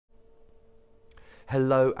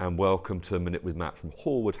Hello and welcome to A Minute with Matt from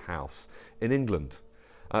Horwood House in England.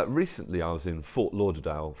 Recently I was in Fort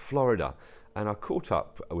Lauderdale, Florida, and I caught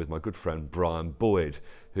up with my good friend Brian Boyd,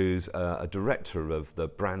 who's a director of the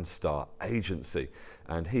Brand Star agency,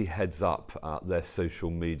 and he heads up their social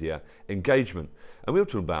media engagement. And we were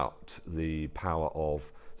talking about the power of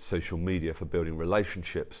social media for building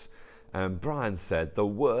relationships. And Brian said the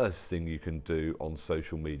worst thing you can do on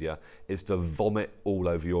social media is to vomit all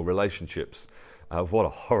over your relationships. What a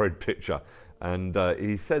horrid picture. And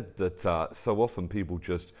he said that so often people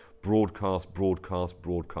just broadcast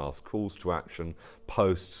calls to action,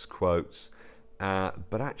 posts, quotes,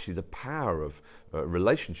 but actually the power of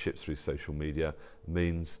relationships through social media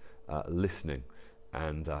means listening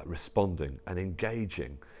and responding and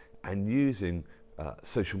engaging and using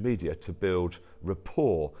social media to build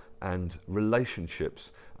rapport and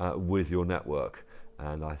relationships with your network.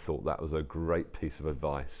 And I thought that was a great piece of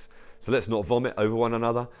advice. So let's not vomit over one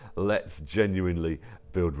another. Let's genuinely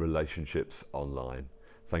build relationships online.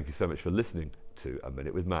 Thank you so much for listening to A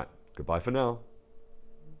Minute with Matt. Goodbye for now.